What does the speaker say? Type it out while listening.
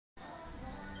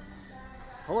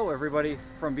Hello everybody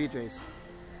from BJ's.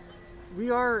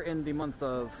 We are in the month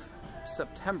of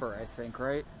September, I think,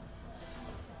 right?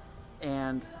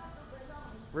 And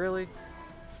really,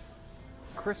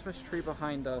 Christmas tree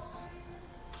behind us.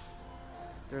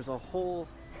 There's a whole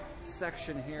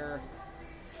section here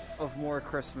of more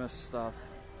Christmas stuff.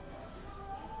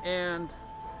 And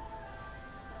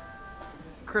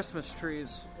Christmas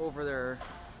trees over there.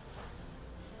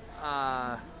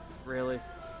 Really?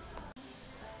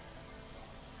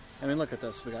 I mean, look at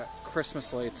this. We got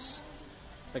Christmas lights,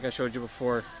 like I showed you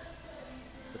before.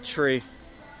 The tree.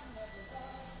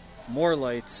 More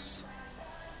lights.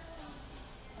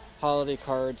 Holiday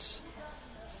cards.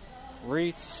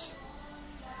 Wreaths.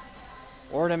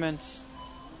 Ornaments.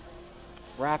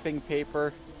 Wrapping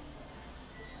paper.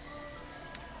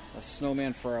 A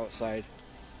snowman for outside.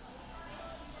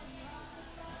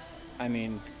 I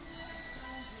mean,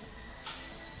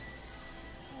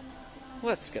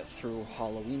 let's get through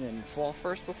Halloween and fall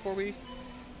first before we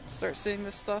start seeing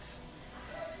this stuff.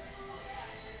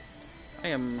 I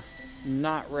am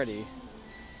not ready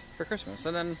for Christmas.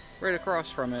 And then right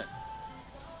across from it,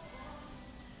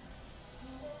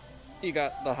 you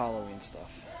got the Halloween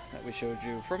stuff that we showed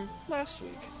you from last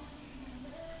week.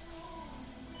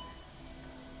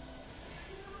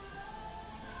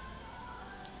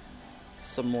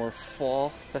 Some more fall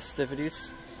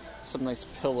festivities, some nice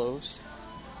pillows.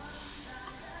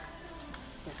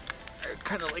 I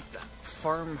kind of like that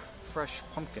Farm Fresh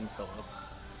pumpkin pillow.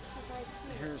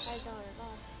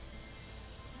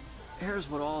 Here's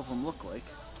what all of them look like.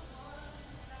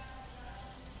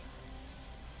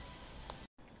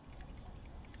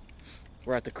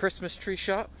 We're at the Christmas tree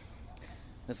shop.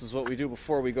 This is what we do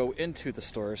before we go into the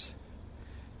stores.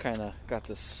 Kind of got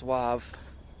this suave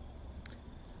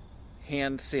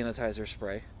hand sanitizer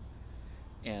spray,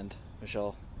 and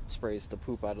Michelle sprays the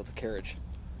poop out of the carriage.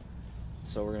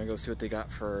 So we're gonna go see what they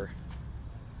got for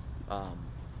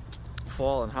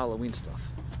fall and Halloween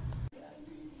stuff.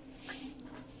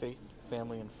 Faith,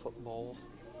 family, and football.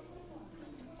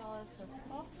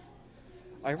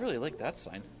 I really like that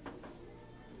sign.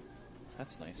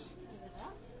 That's nice.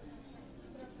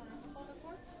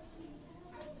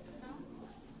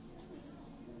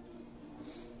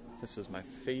 This is my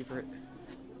favorite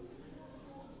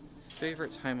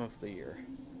time of the year,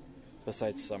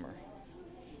 besides summer.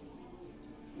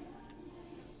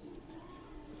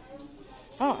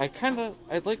 Oh, I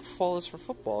like fall is for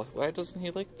football. Why doesn't he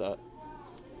like that?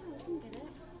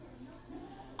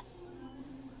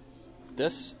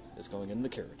 This is going in the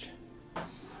carriage.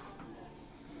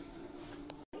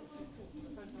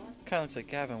 Kind of looks like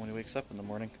Gavin when he wakes up in the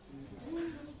morning.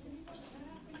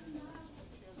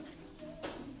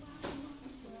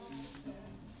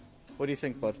 What do you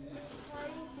think, bud?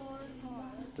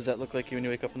 Does that look like you when you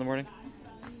wake up in the morning?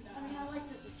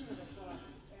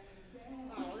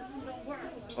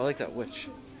 I like that witch.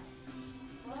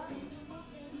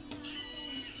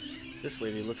 This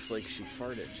lady looks like she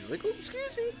farted. She's like, oh,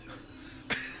 excuse me.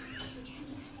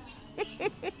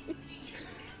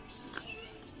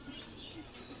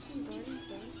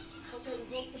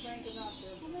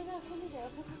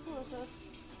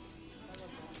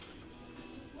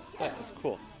 That is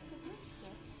cool.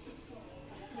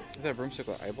 Is that a broomstick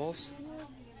with eyeballs?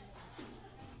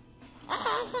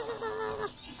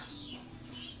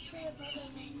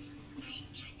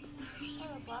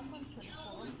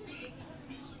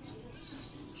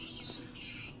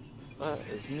 That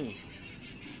is neat.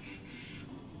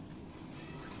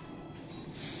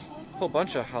 Whole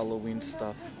bunch of Halloween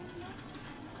stuff.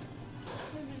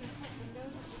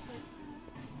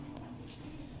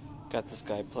 Got this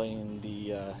guy playing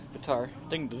the guitar.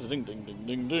 Ding ding ding ding ding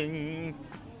ding ding.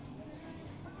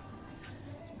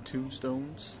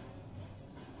 Tombstones.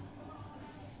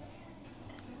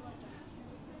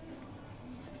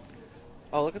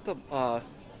 Oh, look at the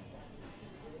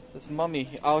this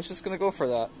mummy. I was just gonna go for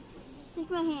that. Take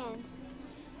my hand.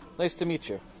 Nice to meet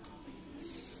you.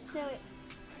 So,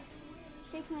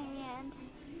 shake my hand.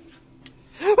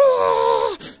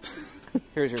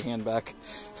 Here's your hand back.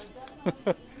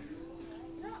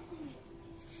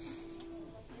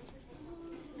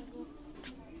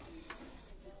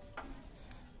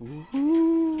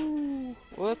 Ooh,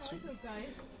 well, that's.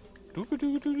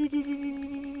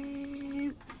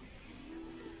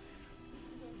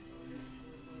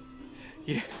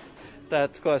 Yeah,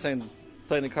 that's cool. I was saying,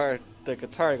 playing the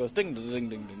guitar, it goes ding ding ding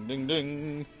ding ding ding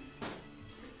ding.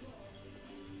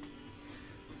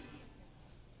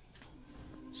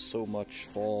 So much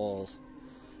fall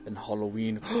and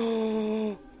Halloween.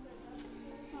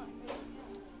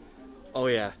 Oh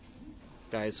yeah,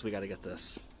 guys, we gotta get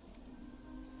this.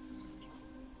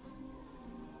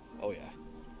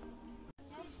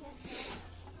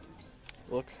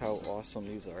 Look how awesome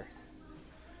these are.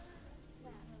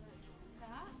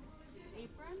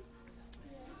 Apron?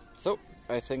 So,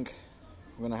 I think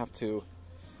I'm gonna have to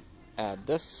add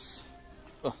this.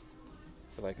 Oh,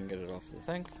 if I can get it off the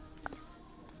thing.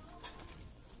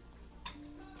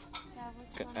 Yeah,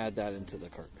 which one? Add that into the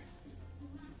cart.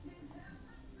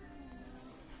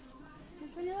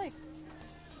 Which one you like?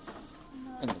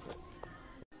 In the cart.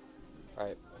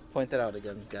 Alright, point that out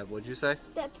again, Gab. What'd you say?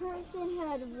 That person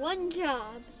had one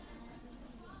job.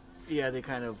 Yeah, they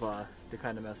kind of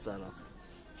messed that up.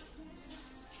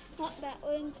 Not that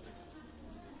one.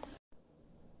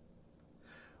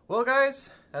 Well, guys,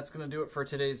 that's going to do it for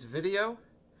today's video.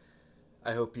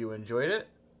 I hope you enjoyed it.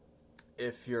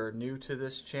 If you're new to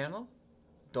this channel,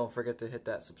 don't forget to hit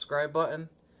that subscribe button.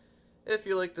 If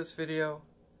you like this video,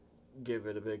 give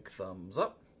it a big thumbs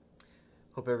up.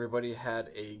 Hope everybody had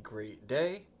a great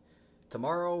day.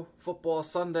 Tomorrow, football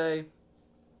Sunday,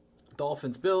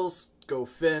 Dolphins, Bills, go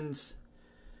Fins.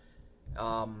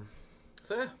 So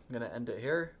yeah, I'm going to end it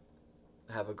here.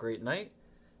 Have a great night,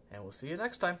 and we'll see you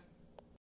next time.